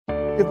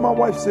If my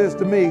wife says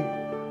to me,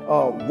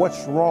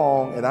 what's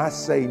wrong, and I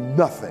say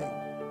nothing,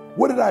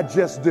 what did I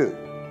just do?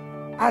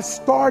 I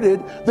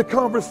started the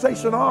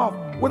conversation off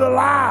with a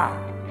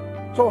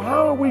lie. So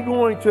how are we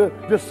going to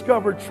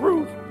discover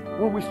truth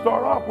when we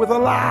start off with a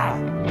lie?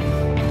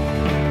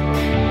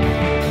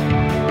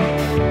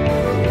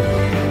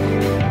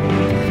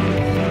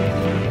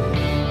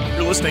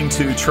 You're listening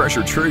to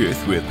Treasure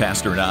Truth with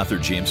pastor and author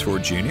James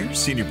Ford Jr.,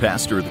 senior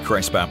pastor of the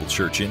Christ Bible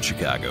Church in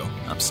Chicago.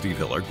 I'm Steve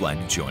Hiller. Glad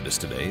you joined us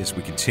today as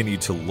we continue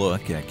to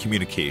look at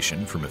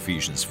communication from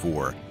Ephesians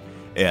 4.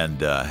 And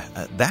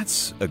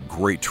that's a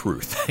great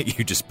truth that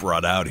you just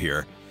brought out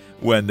here.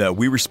 When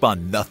we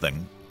respond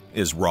nothing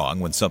is wrong,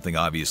 when something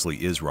obviously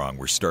is wrong,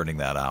 we're starting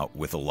that out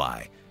with a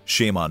lie.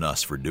 Shame on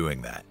us for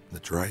doing that.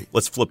 That's right.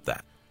 Let's flip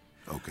that.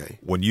 Okay.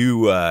 When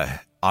you,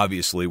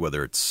 obviously,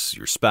 whether it's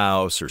your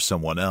spouse or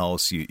someone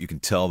else, you can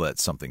tell that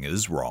something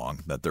is wrong,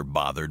 that they're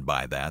bothered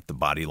by that. The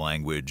body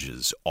language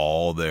is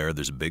all there.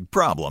 There's a big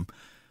problem.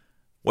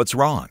 What's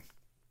wrong?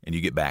 And you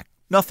get back,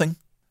 nothing.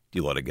 Do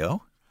you let it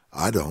go?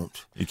 I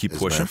don't. You keep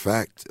pushing? pushing? As a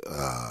matter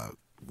of fact,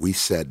 we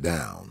sat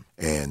down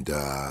and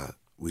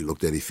we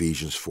looked at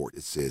Ephesians 4.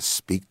 It says,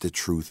 speak the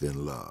truth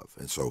in love.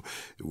 And so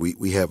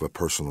we have a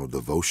personal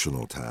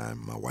devotional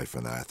time, my wife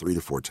and I, 3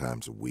 to 4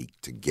 times a week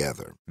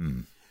together.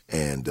 Mm.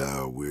 And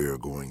we're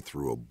going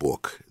through a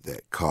book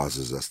that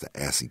causes us to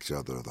ask each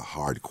other the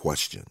hard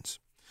questions.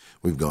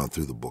 We've gone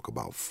through the book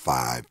about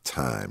 5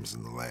 times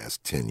in the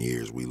last 10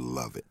 years. We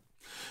love it.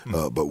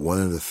 Mm. But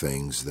one of the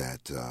things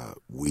that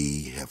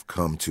we have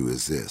come to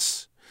is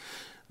this,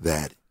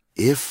 that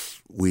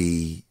if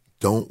we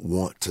don't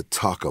want to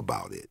talk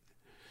about it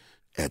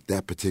at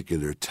that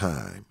particular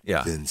time,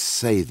 then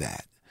say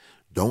that.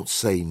 Don't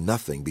say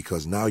nothing,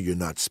 because now you're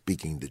not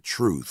speaking the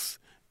truth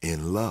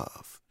in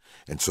love.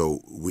 And so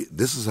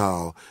this is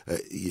how,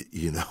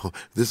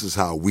 this is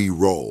how we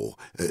roll,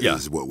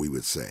 is what we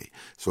would say.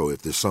 So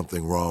if there's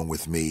something wrong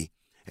with me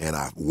and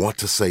I want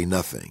to say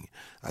nothing,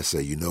 I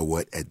say, you know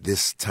what, at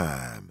this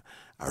time,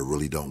 I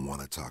really don't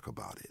want to talk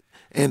about it.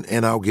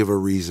 And I'll give a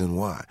reason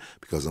why.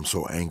 Because I'm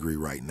so angry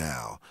right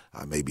now,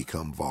 I may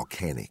become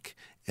volcanic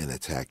and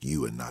attack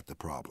you and not the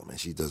problem. And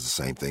she does the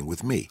same thing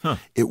with me. Huh.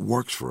 It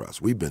works for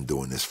us. We've been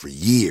doing this for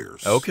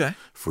years. Okay.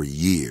 For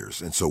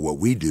years. And so what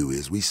we do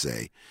is we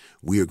say,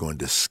 we are going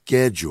to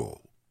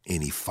schedule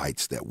any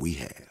fights that we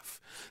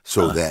have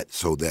so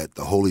that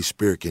the Holy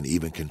Spirit can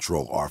even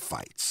control our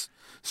fights.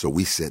 So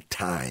we set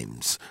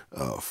times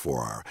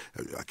for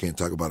I can't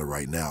talk about it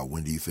right now.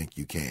 When do you think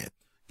you can?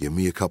 Give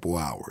me a couple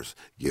hours.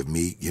 Give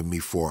me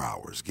 4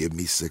 hours. Give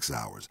me 6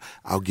 hours.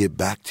 I'll get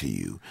back to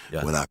you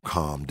when I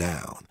calm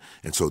down.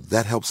 And so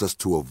that helps us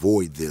to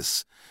avoid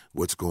this,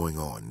 what's going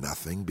on,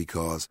 nothing,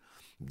 because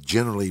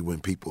generally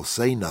when people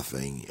say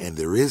nothing and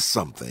there is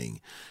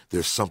something,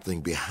 there's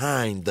something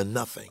behind the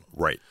nothing.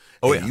 Right.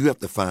 And you have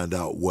to find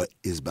out what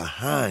is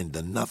behind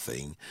the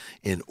nothing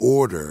in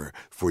order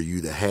for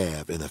you to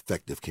have an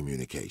effective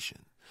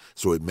communication.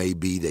 So it may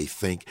be they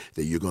think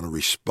that you're going to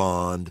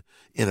respond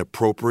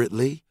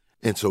inappropriately,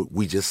 and so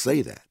we just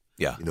say that.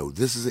 Yeah.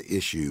 This is an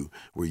issue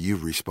where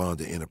you've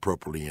responded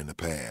inappropriately in the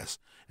past,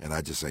 and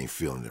I just ain't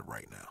feeling it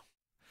right now.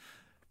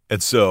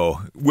 And so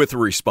with a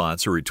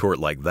response or retort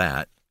like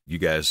that, you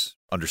guys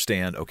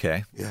understand,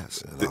 okay?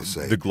 Yes, and I'll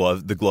say the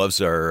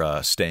gloves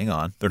are staying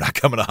on. They're not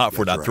coming off.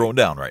 We're not throwing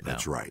down right now.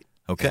 That's right.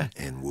 Okay.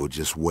 And we'll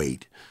just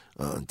wait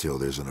until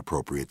there's an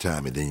appropriate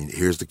time. And then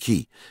here's the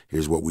key.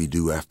 Here's what we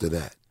do after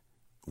that.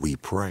 We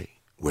pray,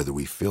 whether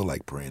we feel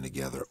like praying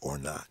together or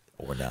not.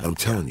 I'm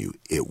telling you,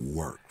 it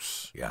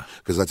works. Yeah.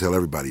 Because I tell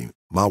everybody,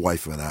 my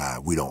wife and I,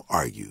 we don't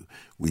argue.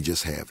 We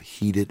just have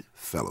heated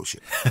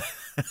fellowship.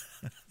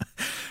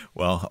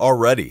 Well,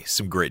 already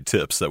some great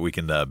tips that we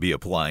can be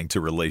applying to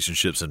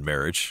relationships and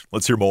marriage.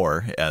 Let's hear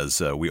more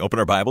as we open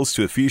our Bibles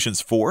to Ephesians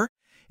 4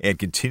 and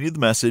continue the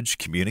message,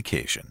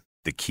 communication,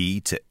 the key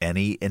to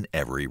any and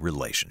every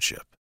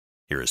relationship.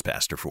 Here is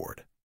Pastor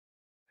Ford.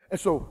 And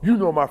so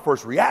my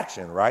first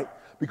reaction, right?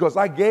 Because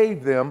I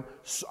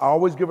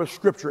always give a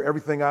scripture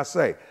everything I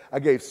say. I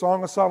gave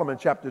Song of Solomon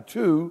chapter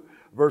 2,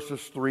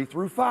 verses 3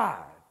 through 5.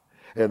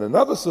 And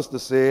another sister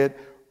said,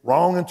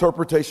 wrong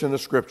interpretation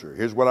of scripture.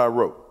 Here's what I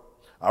wrote.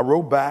 I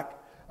wrote back,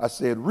 I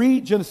said,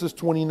 read Genesis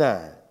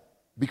 29,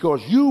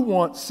 because you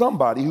want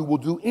somebody who will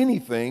do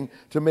anything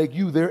to make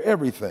you their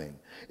everything.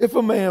 If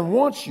a man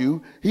wants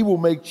you, he will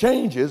make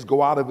changes,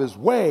 go out of his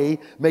way,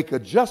 make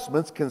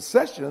adjustments,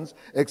 concessions,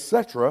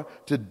 etc.,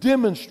 to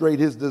demonstrate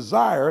his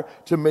desire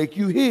to make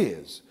you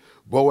his.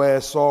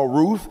 Boaz saw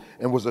Ruth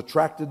and was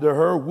attracted to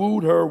her,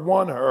 wooed her,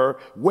 won her,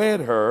 wed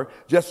her,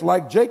 just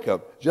like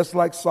Jacob, just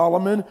like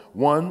Solomon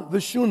won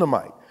the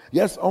Shunammite.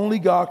 Yes, only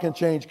God can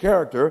change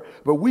character,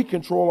 but we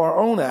control our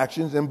own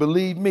actions. And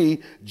believe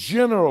me,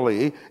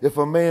 generally, if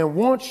a man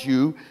wants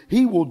you,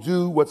 he will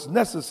do what's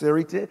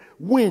necessary to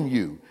win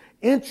you.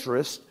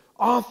 Interest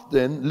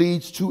often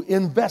leads to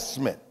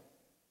investment.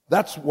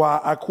 That's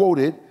why I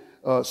quoted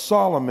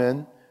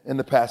Solomon in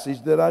the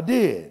passage that I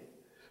did.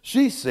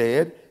 She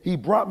said, he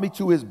brought me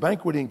to his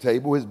banqueting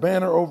table. His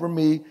banner over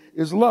me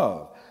is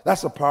love.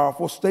 That's a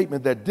powerful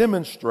statement that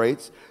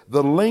demonstrates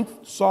the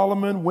length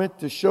Solomon went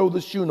to show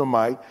the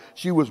Shunammite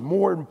she was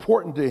more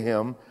important to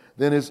him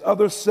than his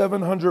other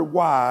 700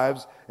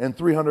 wives and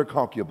 300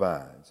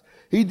 concubines.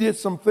 He did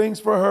some things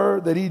for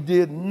her that he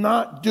did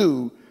not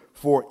do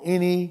for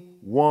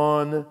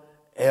anyone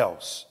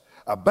else.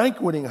 A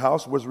banqueting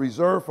house was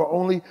reserved for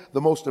only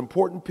the most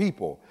important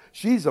people.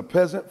 She's a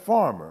peasant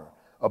farmer.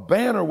 A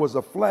banner was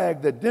a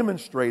flag that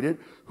demonstrated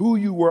who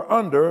you were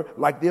under,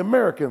 like the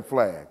American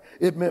flag.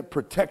 It meant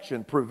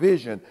protection,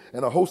 provision,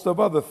 and a host of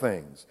other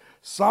things.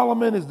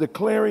 Solomon is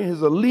declaring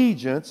his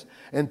allegiance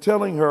and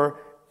telling her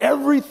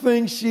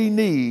everything she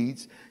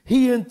needs,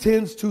 he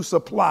intends to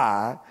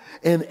supply,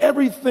 and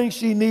everything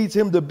she needs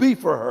him to be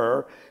for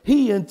her,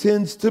 he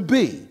intends to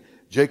be.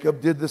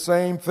 Jacob did the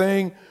same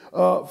thing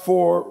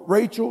for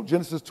Rachel,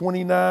 Genesis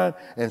 29,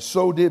 and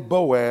so did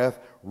Boaz,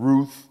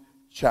 Ruth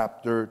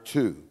chapter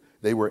 2.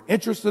 They were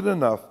interested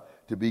enough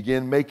to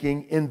begin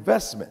making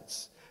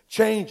investments,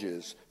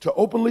 changes, to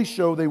openly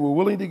show they were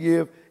willing to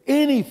give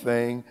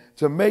anything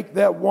to make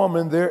that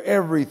woman their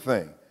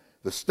everything.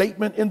 The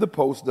statement in the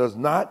post does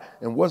not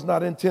and was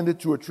not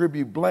intended to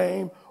attribute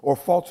blame or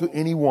fault to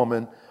any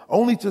woman,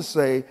 only to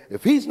say,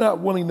 if he's not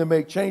willing to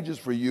make changes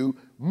for you,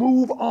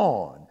 move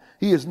on.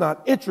 He is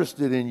not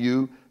interested in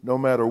you, no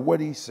matter what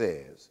he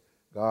says.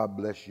 God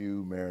bless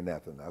you,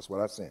 Maranatha. That's what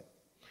I sent.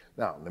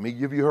 Now, let me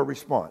give you her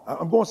response.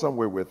 I'm going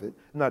somewhere with it,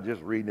 not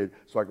just reading it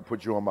so I can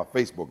put you on my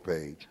Facebook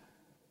page.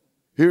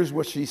 Here's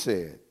what she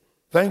said.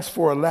 Thanks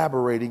for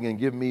elaborating and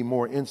giving me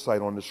more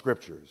insight on the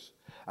scriptures.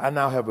 I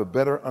now have a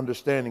better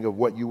understanding of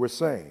what you were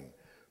saying.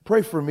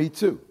 Pray for me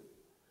too.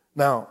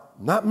 Now,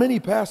 not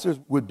many pastors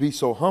would be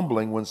so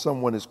humbling when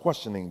someone is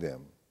questioning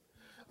them.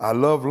 I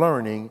love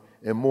learning,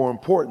 and more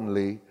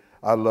importantly,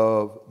 I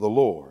love the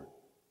Lord.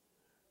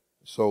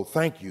 So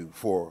thank you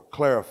for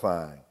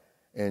clarifying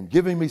and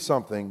giving me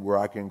something where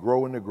I can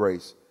grow in the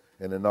grace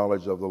and the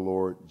knowledge of the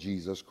Lord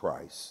Jesus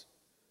Christ.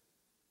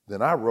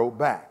 Then I wrote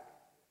back,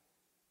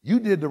 you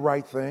did the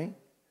right thing.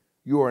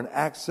 You are an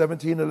Acts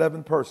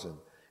 17:11 person,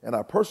 and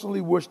I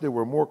personally wish there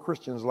were more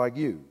Christians like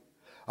you.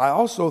 I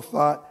also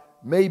thought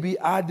maybe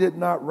I did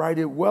not write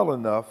it well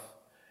enough,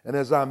 and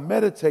as I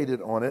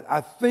meditated on it,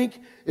 I think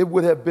it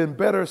would have been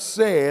better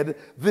said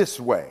this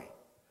way.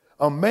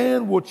 A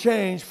man will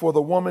change for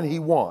the woman he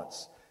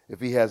wants. If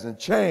he hasn't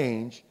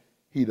changed,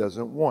 he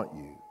doesn't want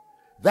you.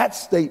 That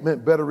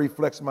statement better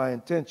reflects my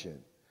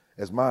intention.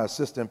 As my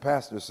assistant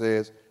pastor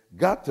says,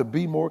 got to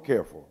be more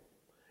careful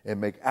and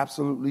make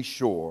absolutely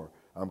sure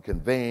I'm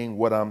conveying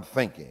what I'm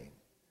thinking.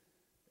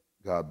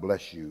 God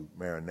bless you,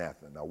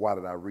 Maranatha. Now, why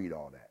did I read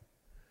all that?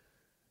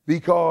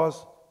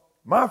 Because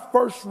my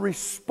first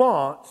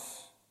response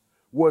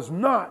was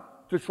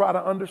not to try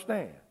to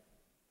understand.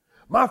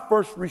 My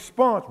first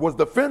response was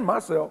defend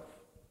myself.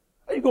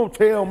 How you going to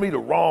tell me the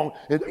wrong?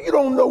 You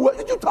don't know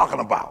what you're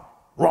talking about.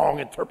 Wrong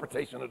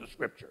interpretation of the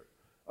scripture.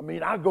 I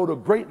mean, I go to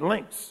great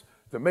lengths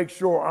to make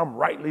sure I'm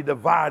rightly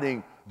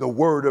dividing the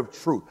word of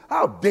truth.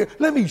 How dare,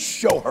 let me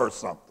show her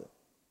something.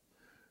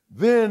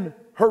 Then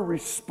her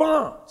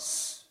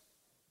response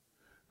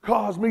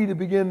caused me to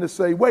begin to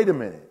say, wait a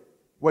minute.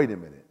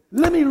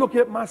 Let me look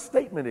at my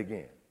statement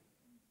again.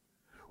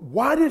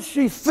 Why did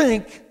she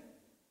think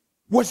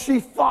what she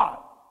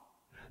thought?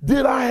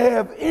 Did I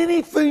have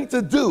anything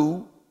to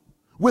do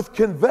with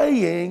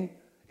conveying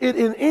it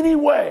in any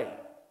way?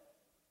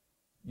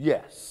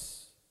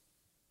 Yes.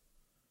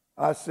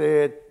 I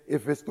said,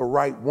 if it's the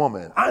right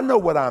woman. I know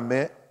what I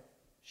meant.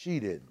 She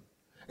didn't.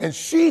 And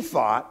she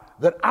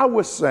thought that I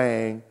was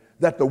saying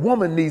that the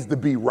woman needs to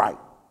be right.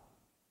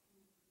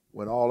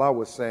 When all I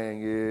was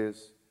saying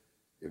is,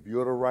 if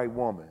you're the right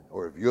woman,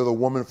 or if you're the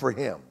woman for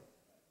him,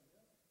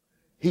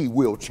 he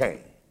will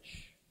change.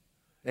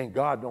 And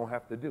God don't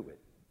have to do it.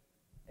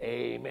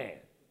 Amen.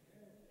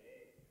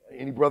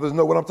 Any brothers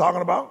know what I'm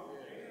talking about?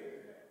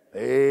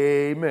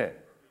 Amen.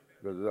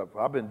 Because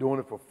I've been doing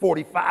it for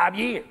 45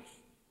 years.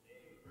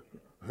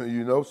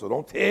 So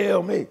don't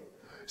tell me.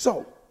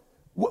 So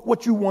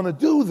what you want to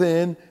do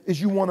then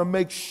is you want to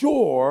make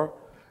sure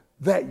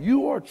that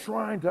you are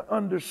trying to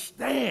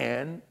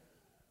understand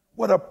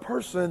what a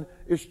person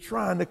is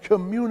trying to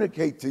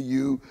communicate to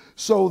you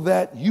so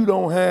that you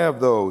don't have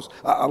those.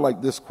 I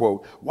like this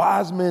quote.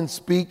 Wise men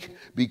speak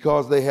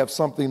because they have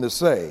something to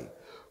say.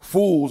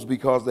 Fools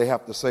because they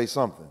have to say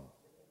something.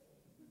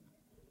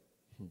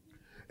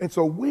 And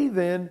so we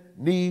then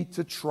need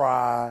to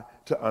try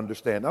to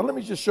understand. Now, let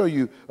me just show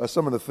you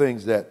some of the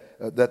things that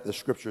the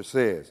scripture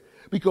says.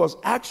 Because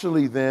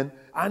actually then,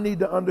 I need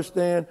to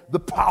understand the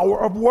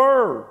power of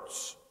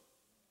words.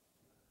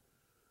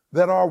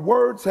 That our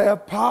words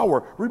have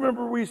power.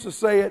 Remember we used to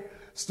say it,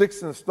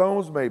 sticks and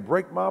stones may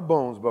break my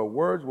bones, but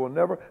words will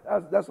never.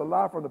 That's a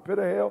lie from the pit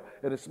of hell,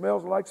 and it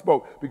smells like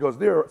smoke. Because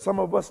there are some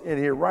of us in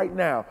here right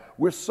now,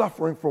 we're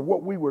suffering from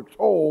what we were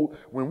told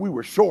when we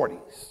were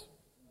shorties.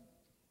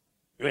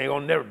 You ain't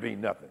gonna never be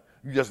nothing.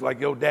 You just like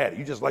your daddy.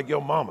 You just like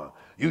your mama.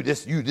 You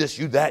this, you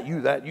that,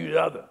 you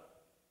the other.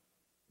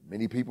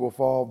 Many people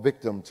fall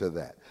victim to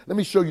that. Let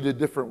me show you the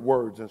different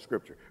words in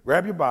Scripture.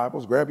 Grab your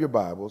Bibles.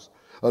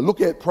 Look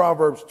at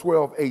Proverbs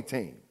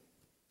 12:18.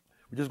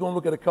 We're just going to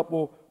look at a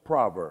couple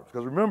Proverbs.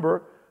 Because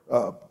remember,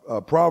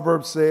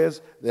 Proverbs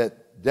says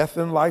that death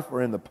and life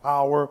are in the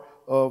power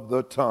of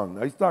the tongue.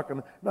 Now, he's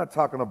not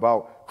talking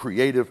about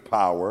creative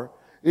power.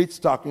 It's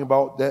talking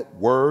about that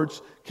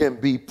words can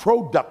be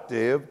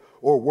productive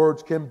or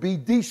words can be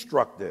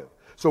destructive.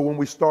 So when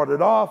we started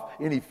off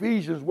in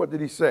Ephesians, what did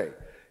he say?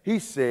 He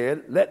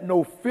said, let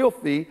no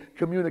filthy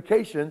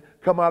communication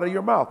come out of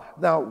your mouth.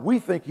 Now, we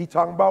think he's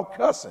talking about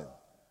cussing.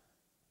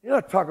 You're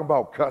not talking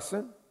about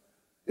cussing.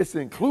 It's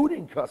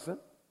including cussing,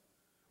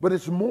 but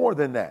it's more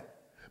than that.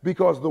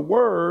 Because the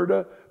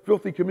word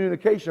filthy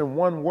communication,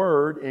 one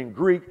word in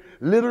Greek,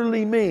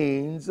 literally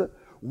means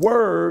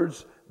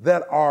words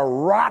that are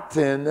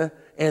rotten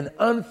and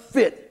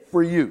unfit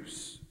for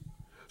use.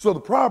 So the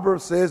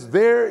proverb says,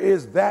 there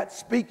is that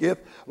speaketh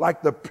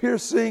like the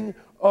piercing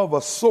of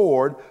a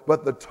sword,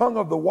 but the tongue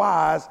of the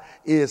wise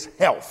is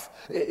health.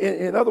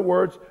 In other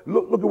words,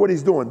 look at what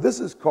he's doing.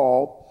 This is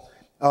called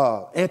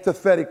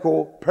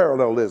antithetical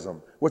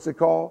parallelism. What's it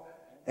called?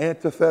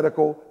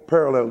 Antithetical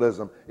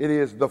parallelism. It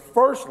is the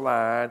first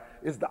line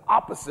is the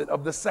opposite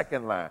of the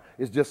second line.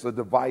 It's just a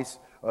device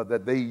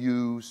that they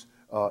use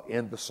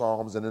in the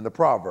Psalms and in the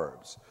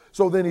Proverbs.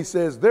 So then he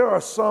says, there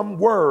are some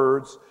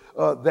words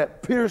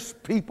that pierce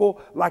people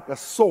like a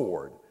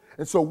sword.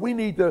 And so we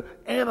need to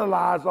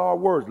analyze our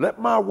words. Let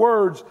my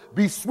words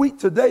be sweet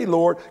today,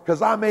 Lord,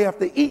 because I may have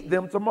to eat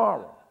them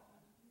tomorrow.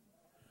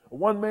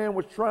 One man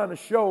was trying to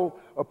show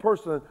a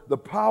person the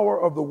power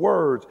of the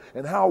words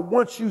and how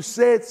once you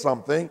said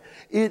something,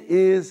 it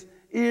is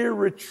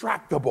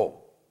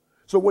irretractable.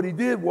 So what he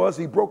did was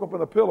he broke up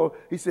in a pillow.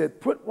 He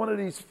said, put one of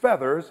these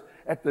feathers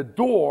at the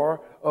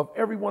door of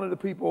every one of the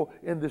people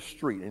in the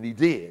street. And he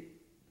did.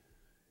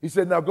 He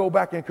said, now go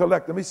back and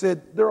collect them. He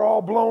said, they're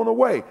all blown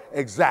away.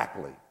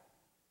 Exactly.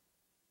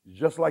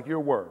 Just like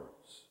your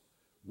words.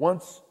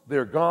 Once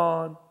they're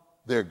gone,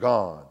 they're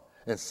gone.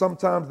 And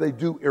sometimes they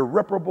do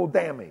irreparable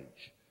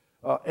damage.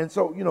 And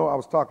so, I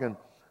was talking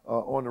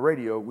on the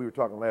radio, we were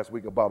talking last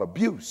week about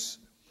abuse.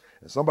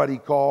 And somebody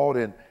called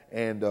and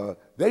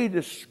they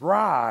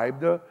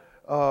described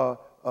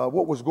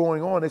what was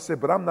going on. They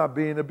said, but I'm not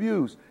being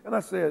abused. And I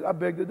said, I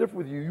beg to differ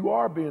with you. You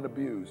are being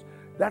abused.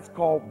 That's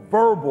called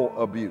verbal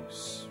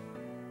abuse.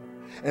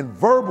 And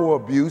verbal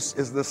abuse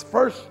is this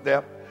first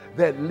step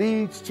that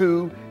leads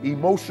to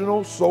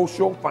emotional,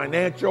 social,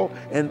 financial,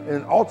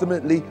 and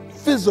ultimately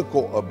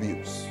physical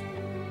abuse.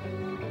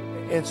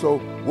 And so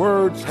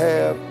words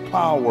have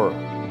power.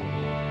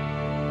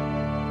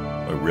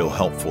 A real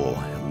helpful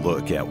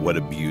look at what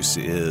abuse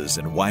is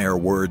and why our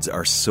words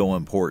are so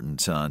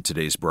important on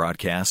today's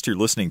broadcast. You're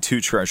listening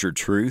to Treasured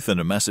Truth and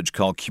a message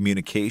called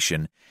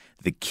Communication,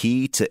 the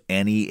key to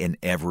any and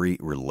every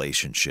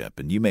relationship.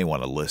 And you may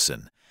want to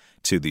listen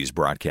to these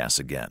broadcasts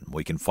again.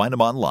 We can find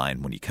them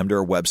online when you come to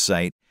our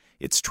website.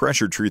 It's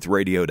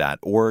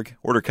treasuredtruthradio.org.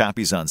 Order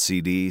copies on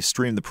CD,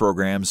 stream the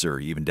programs, or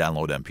even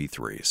download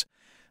MP3s.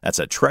 That's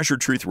at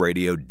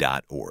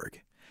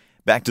treasuredtruthradio.org.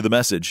 Back to the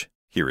message.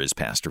 Here is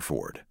Pastor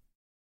Ford.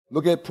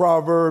 Look at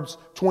Proverbs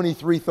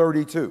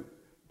 23:32.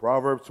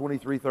 Proverbs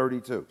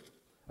 23:32.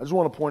 I just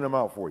want to point them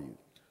out for you.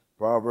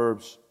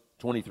 Proverbs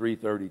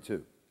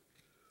 23:32.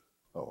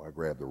 Oh, I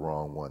grabbed the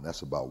wrong one.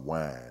 That's about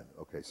wine.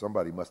 Okay,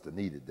 somebody must have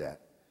needed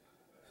that.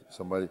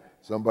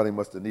 Somebody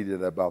must have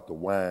needed it about the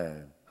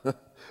wine.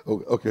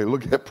 Okay,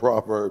 look at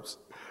Proverbs.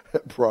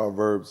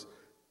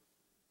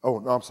 Oh,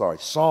 no, I'm sorry.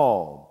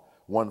 Psalm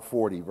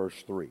 140,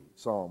 verse 3.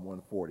 Psalm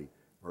 140,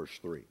 verse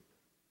 3.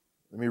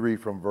 Let me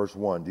read from verse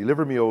 1.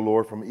 Deliver me, O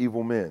Lord, from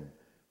evil men.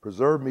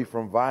 Preserve me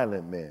from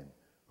violent men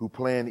who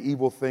plan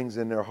evil things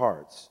in their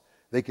hearts.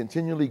 They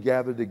continually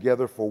gather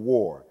together for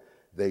war.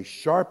 They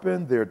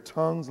sharpen their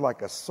tongues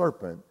like a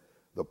serpent.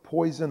 The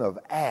poison of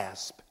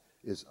asp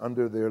is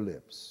under their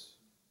lips.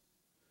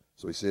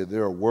 So he said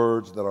there are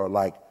words that are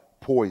like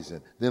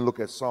poison. Then look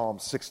at Psalm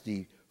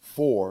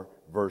 64,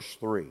 verse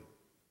 3.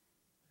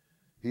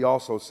 He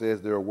also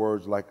says there are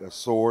words like a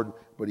sword,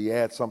 but he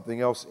adds something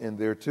else in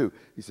there too.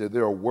 He said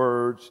there are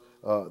words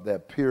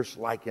that pierce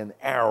like an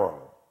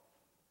arrow.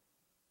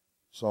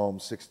 Psalm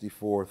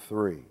 64,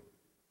 3.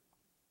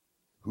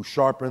 Who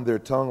sharpen their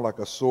tongue like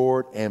a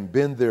sword and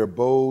bend their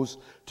bows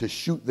to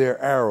shoot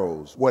their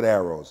arrows. What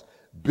arrows?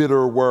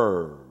 Bitter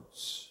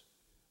words.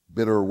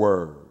 Bitter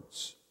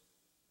words.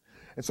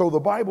 And so the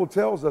Bible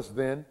tells us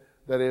then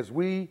that as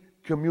we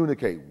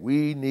communicate,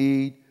 we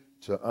need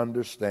to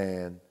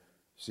understand,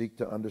 seek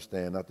to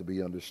understand, not to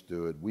be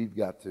understood. We've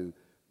got to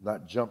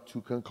not jump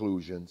to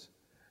conclusions.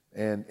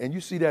 And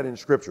you see that in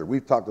Scripture.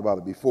 We've talked about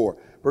it before.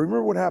 But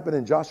remember what happened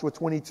in Joshua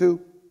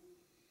 22?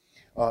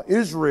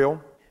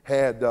 Israel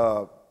had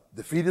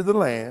defeated the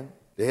land.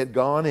 They had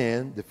gone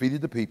in,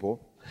 defeated the people.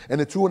 And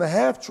the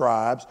 2.5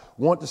 tribes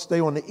want to stay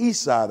on the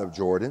east side of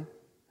Jordan.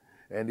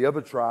 And the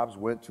other tribes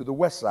went to the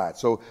west side.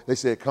 So they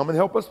said, come and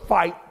help us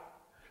fight.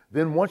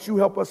 Then once you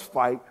help us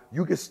fight,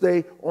 you can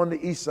stay on the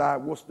east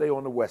side. We'll stay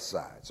on the west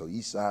side. So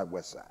east side,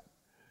 west side.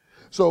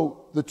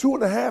 So the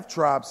 2.5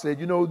 tribes said,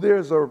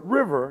 there's a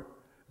river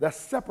that's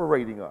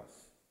separating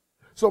us.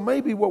 So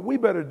maybe what we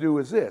better do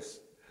is this.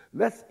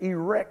 Let's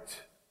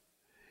erect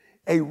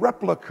a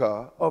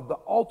replica of the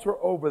altar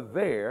over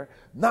there,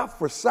 not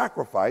for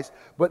sacrifice,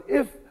 but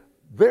if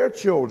their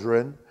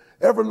children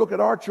ever look at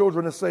our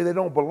children and say they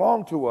don't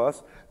belong to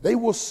us, they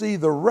will see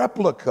the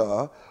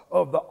replica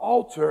of the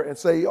altar and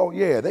say, oh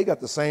yeah, they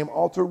got the same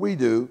altar we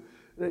do.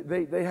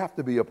 They have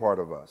to be a part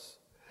of us.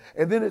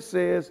 And then it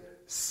says,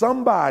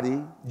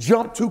 somebody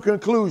jumped to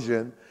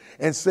conclusion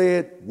and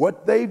said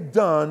what they've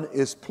done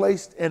is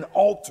placed an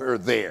altar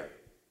there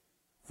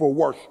for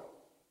worship.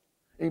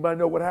 Anybody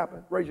know what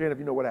happened? Raise your hand if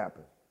you know what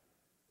happened.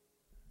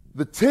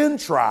 The 10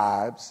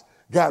 tribes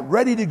got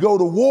ready to go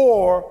to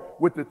war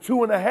with the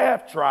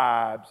 2.5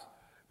 tribes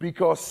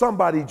because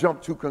somebody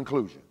jumped to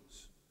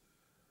conclusions.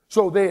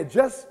 So they had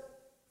just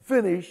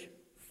finished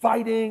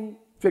fighting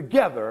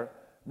together.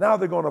 Now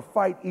they're going to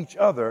fight each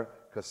other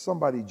because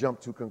somebody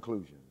jumped to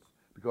conclusions.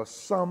 Because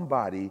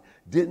somebody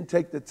didn't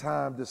take the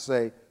time to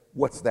say,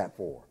 what's that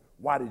for?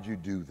 Why did you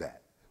do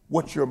that?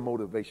 What's your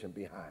motivation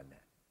behind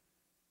that?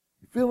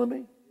 You feeling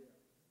me?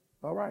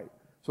 All right.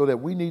 So that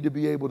we need to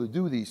be able to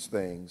do these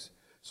things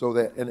so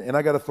that, and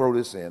I got to throw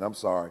this in, I'm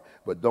sorry,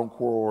 but don't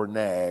quarrel or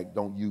nag,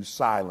 don't use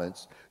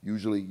silence.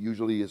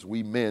 Usually it's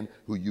we men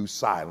who use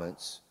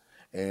silence,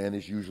 and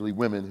it's usually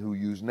women who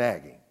use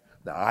nagging.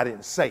 Now, I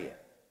didn't say it.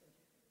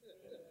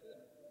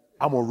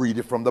 I'm going to read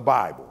it from the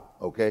Bible,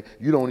 okay?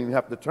 You don't even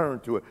have to turn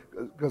to it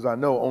because I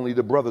know only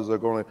the brothers are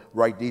going to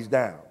write these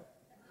down.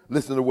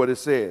 Listen to what it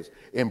says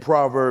in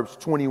Proverbs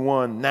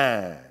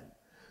 21:9.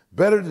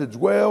 Better to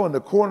dwell in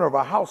the corner of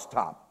a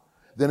housetop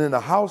than in a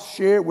house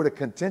shared with a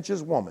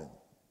contentious woman.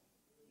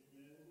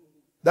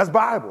 That's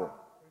Bible.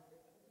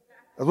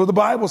 That's what the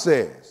Bible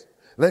says.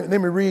 Let me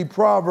read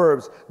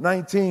Proverbs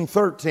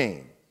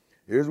 19:13.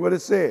 Here's what it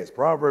says.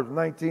 Proverbs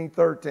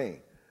 19:13.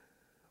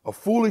 A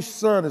foolish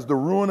son is the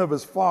ruin of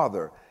his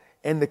father,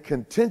 and the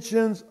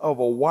contentions of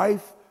a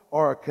wife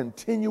are a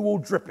continual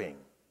dripping.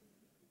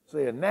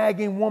 Say a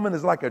nagging woman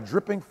is like a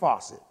dripping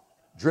faucet.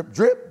 Drip,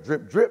 drip,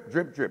 drip, drip,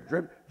 drip, drip,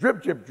 drip,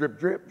 drip, drip, drip,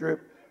 drip, drip,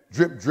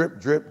 drip, drip,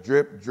 drip,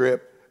 drip,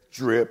 drip,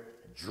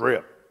 drip,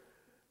 drip.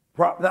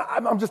 Now,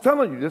 I'm just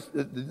telling you, this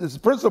is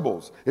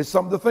principles. It's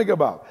something to think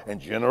about. And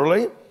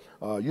generally,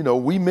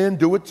 we men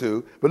do it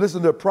too. But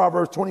listen to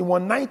Proverbs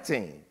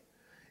 21:19.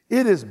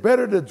 It is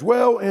better to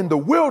dwell in the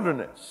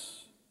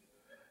wilderness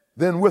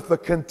than with a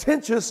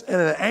contentious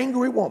and an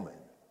angry woman.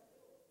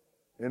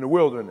 In the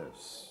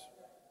wilderness.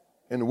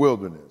 In the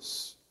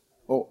wilderness.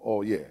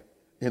 Oh yeah,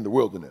 in the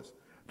wilderness.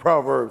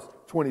 Proverbs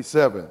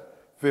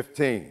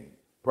 27:15.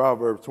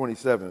 Proverbs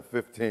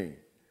 27:15.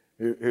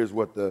 Here's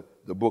what the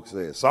book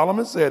says.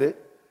 Solomon said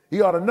it.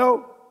 He ought to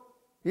know.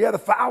 He had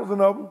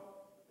 1,000 of them.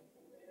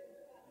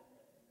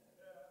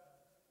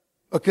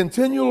 A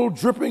continual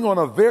dripping on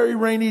a very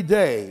rainy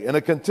day and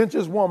a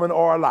contentious woman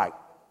are alike.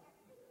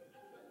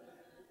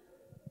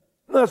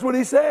 That's what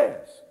he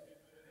says.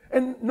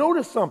 And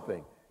notice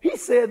something. He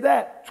said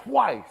that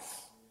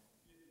twice.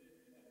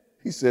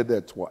 He said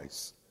that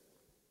twice.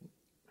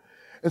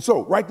 And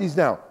so write these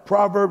down.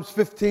 Proverbs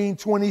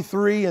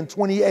 15:23 and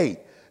 28.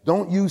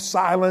 Don't use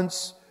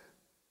silence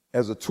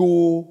as a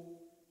tool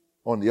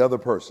on the other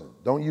person.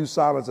 Don't use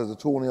silence as a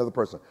tool on the other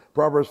person.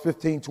 Proverbs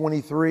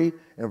 15:23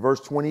 and verse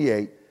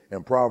 28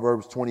 and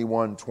Proverbs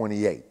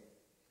 21:28.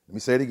 Let me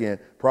say it again.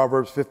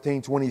 Proverbs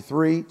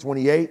 15:23,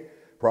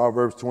 28,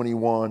 Proverbs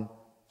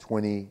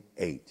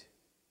 21:28.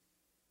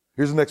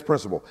 Here's the next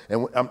principle.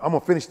 And I'm going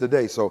to finish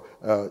today. So,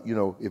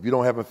 if you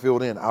don't have them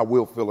filled in, I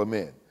will fill them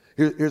in.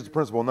 Here's the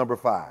principle number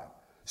 5.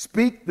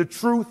 Speak the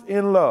truth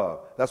in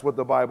love. That's what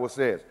the Bible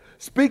says.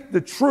 Speak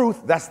the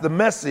truth. That's the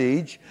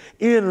message.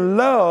 In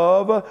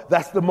love,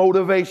 that's the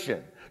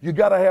motivation. You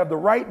got to have the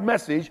right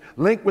message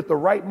linked with the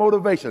right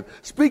motivation.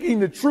 Speaking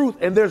the truth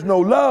and there's no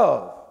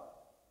love.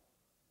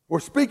 Or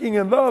speaking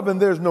in love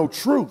and there's no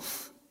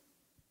truth.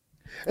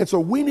 And so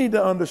we need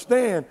to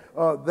understand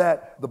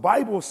that the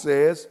Bible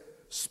says,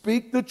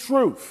 speak the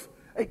truth.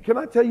 Hey, can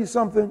I tell you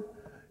something?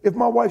 If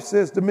my wife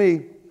says to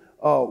me,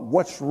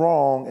 what's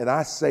wrong? And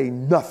I say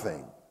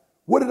nothing.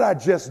 What did I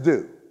just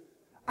do?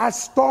 I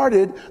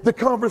started the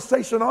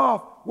conversation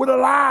off with a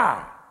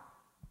lie.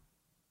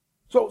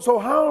 So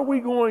how are we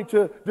going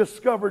to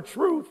discover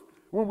truth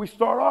when we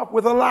start off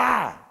with a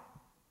lie?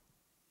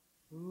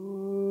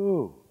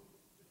 Ooh,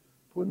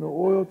 putting the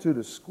oil to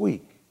the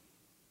squeak.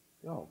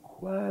 Y'all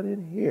quiet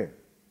in here.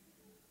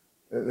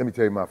 Let me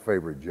tell you my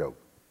favorite joke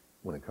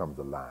when it comes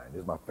to lying.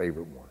 This is my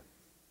favorite one.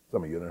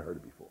 Some of you haven't heard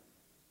it before.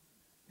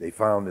 They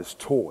found this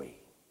toy.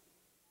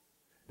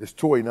 This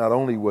toy not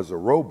only was a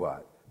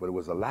robot, but it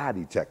was a lie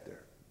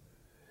detector.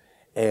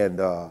 And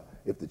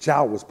if the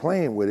child was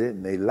playing with it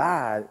and they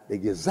lied, they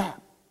get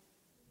zapped.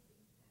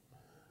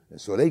 And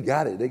so they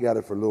got it. They got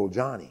it for little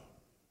Johnny.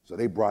 So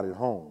they brought it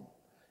home.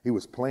 He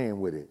was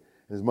playing with it.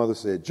 And his mother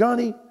said,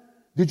 Johnny,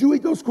 did you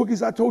eat those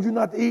cookies I told you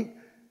not to eat?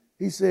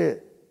 He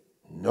said,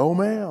 no,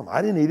 ma'am,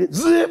 I didn't eat it.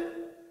 Zip!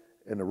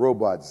 And the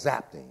robot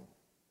zapped him.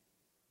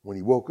 When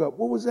he woke up,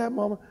 what was that,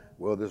 Mama?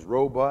 Well, this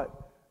robot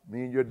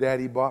me and your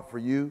daddy bought for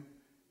you,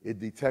 it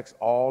detects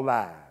all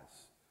lies.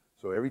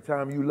 So every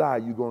time you lie,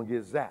 you're going to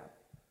get zapped.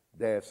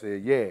 Dad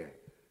said, yeah,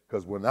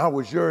 because when I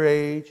was your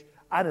age,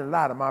 I didn't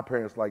lie to my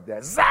parents like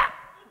that. Zap!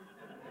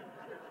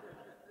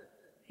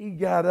 He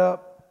got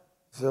up,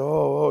 said,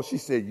 oh, she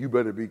said, you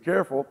better be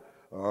careful.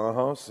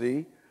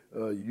 See,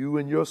 you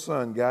and your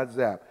son got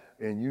zapped,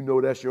 and you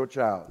know that's your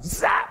child.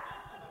 Zap!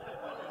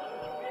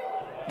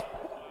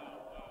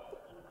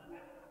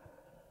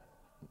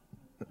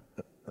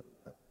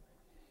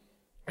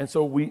 And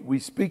so we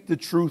speak the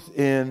truth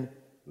in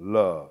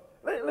love.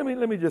 Let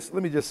me just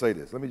say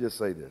this. Let me just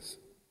say this.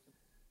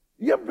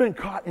 You ever been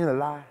caught in a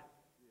lie?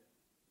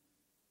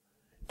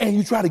 And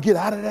you try to get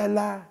out of that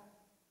lie?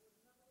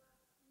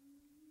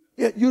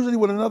 Yeah, usually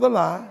with another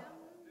lie.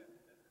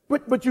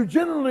 But you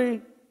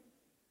generally,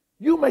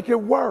 you make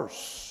it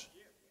worse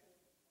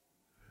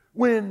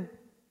when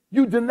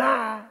you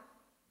deny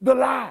the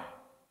lie.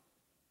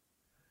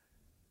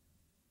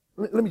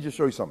 Let me just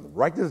show you something.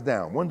 Write this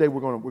down. One day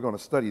we're going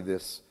to study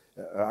this.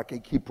 I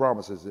can't keep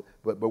promises,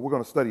 but we're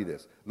going to study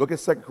this. Look at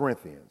 2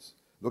 Corinthians.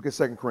 Look at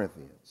 2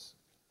 Corinthians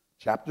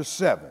chapter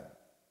 7.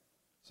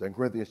 2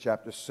 Corinthians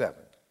chapter 7.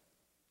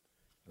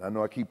 And I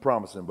know I keep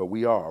promising, but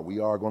we are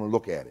going to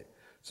look at it.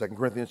 2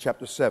 Corinthians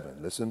chapter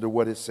 7. Listen to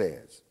what it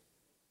says.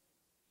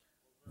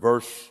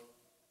 Verse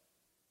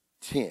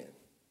 10.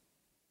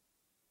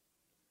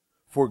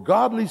 For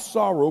godly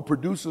sorrow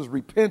produces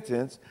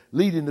repentance,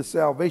 leading to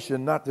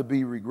salvation not to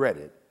be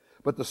regretted.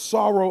 But the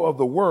sorrow of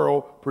the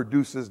world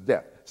produces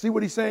death. See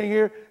what he's saying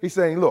here? He's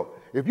saying, look,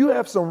 if you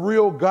have some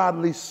real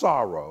godly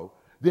sorrow,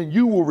 then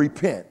you will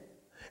repent.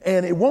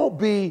 And it won't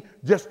be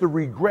just the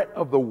regret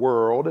of the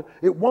world.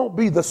 It won't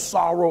be the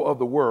sorrow of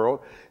the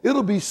world.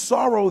 It'll be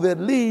sorrow that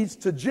leads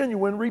to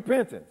genuine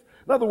repentance.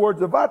 In other words,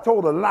 if I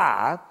told a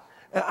lie,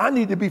 I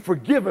need to be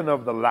forgiven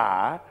of the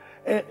lie,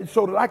 and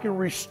so that I can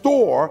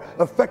restore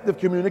effective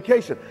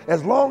communication.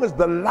 As long as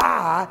the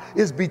lie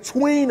is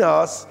between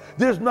us,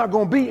 there's not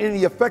going to be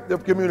any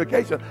effective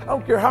communication. I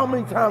don't care how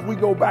many times we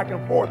go back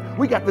and forth.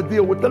 We got to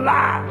deal with the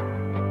lie.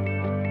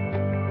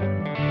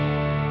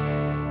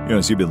 You know,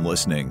 as you've been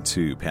listening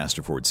to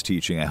Pastor Ford's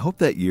teaching, I hope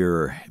that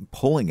you're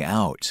pulling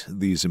out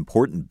these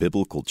important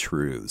biblical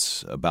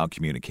truths about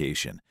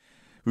communication.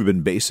 We've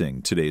been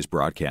basing today's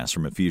broadcast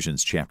from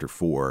Ephesians chapter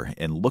 4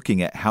 and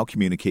looking at how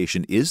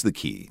communication is the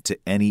key to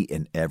any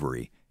and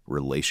every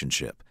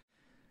relationship.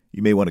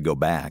 You may want to go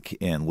back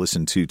and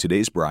listen to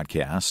today's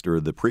broadcast or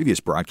the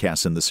previous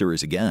broadcasts in the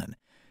series again.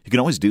 You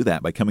can always do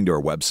that by coming to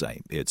our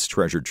website. It's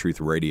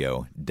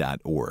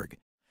treasuredtruthradio.org.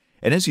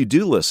 And as you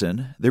do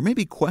listen, there may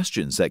be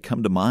questions that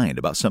come to mind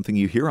about something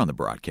you hear on the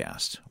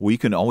broadcast. Well, you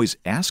can always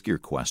ask your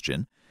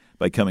question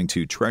by coming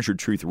to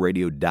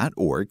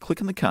treasuredtruthradio.org,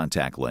 click on the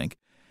contact link,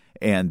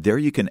 and there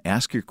you can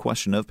ask your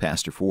question of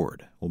Pastor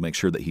Ford. We'll make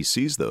sure that he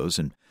sees those,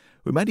 and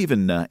we might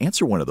even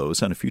answer one of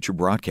those on a future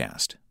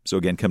broadcast. So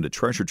again, come to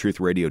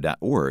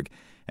treasuredtruthradio.org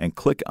and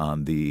click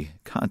on the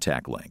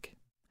contact link.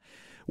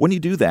 When you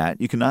do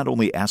that, you can not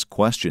only ask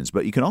questions,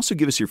 but you can also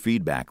give us your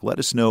feedback. Let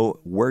us know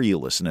where you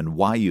listen and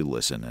why you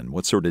listen and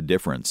what sort of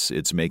difference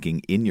it's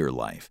making in your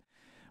life.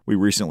 We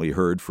recently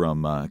heard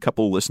from a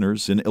couple of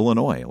listeners in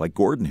Illinois, like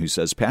Gordon, who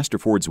says, Pastor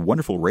Ford's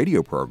wonderful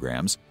radio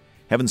programs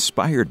have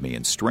inspired me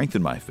and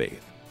strengthened my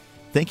faith.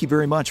 Thank you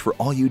very much for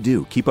all you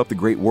do. Keep up the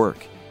great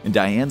work. And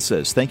Diane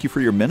says, thank you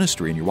for your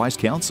ministry and your wise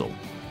counsel.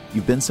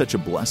 You've been such a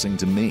blessing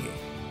to me.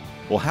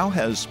 Well, how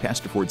has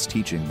Pastor Ford's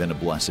teaching been a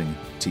blessing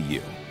to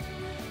you?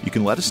 You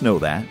can let us know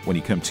that when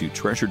you come to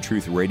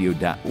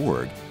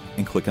treasuredtruthradio.org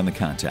and click on the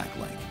contact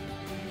link.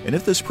 And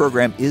if this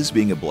program is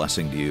being a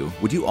blessing to you,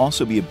 would you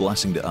also be a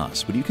blessing to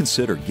us? Would you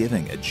consider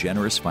giving a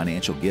generous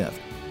financial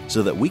gift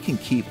so that we can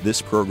keep this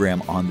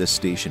program on this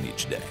station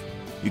each day?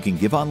 You can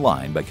give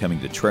online by coming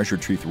to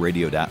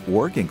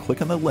treasuredtruthradio.org and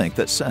click on the link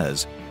that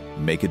says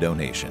Make a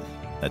Donation.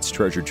 That's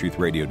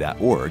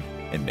treasuredtruthradio.org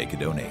and make a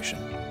donation.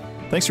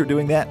 Thanks for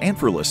doing that and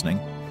for listening.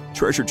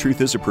 Treasured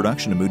Truth is a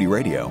production of Moody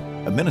Radio,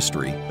 a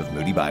ministry of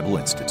Moody Bible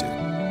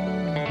Institute.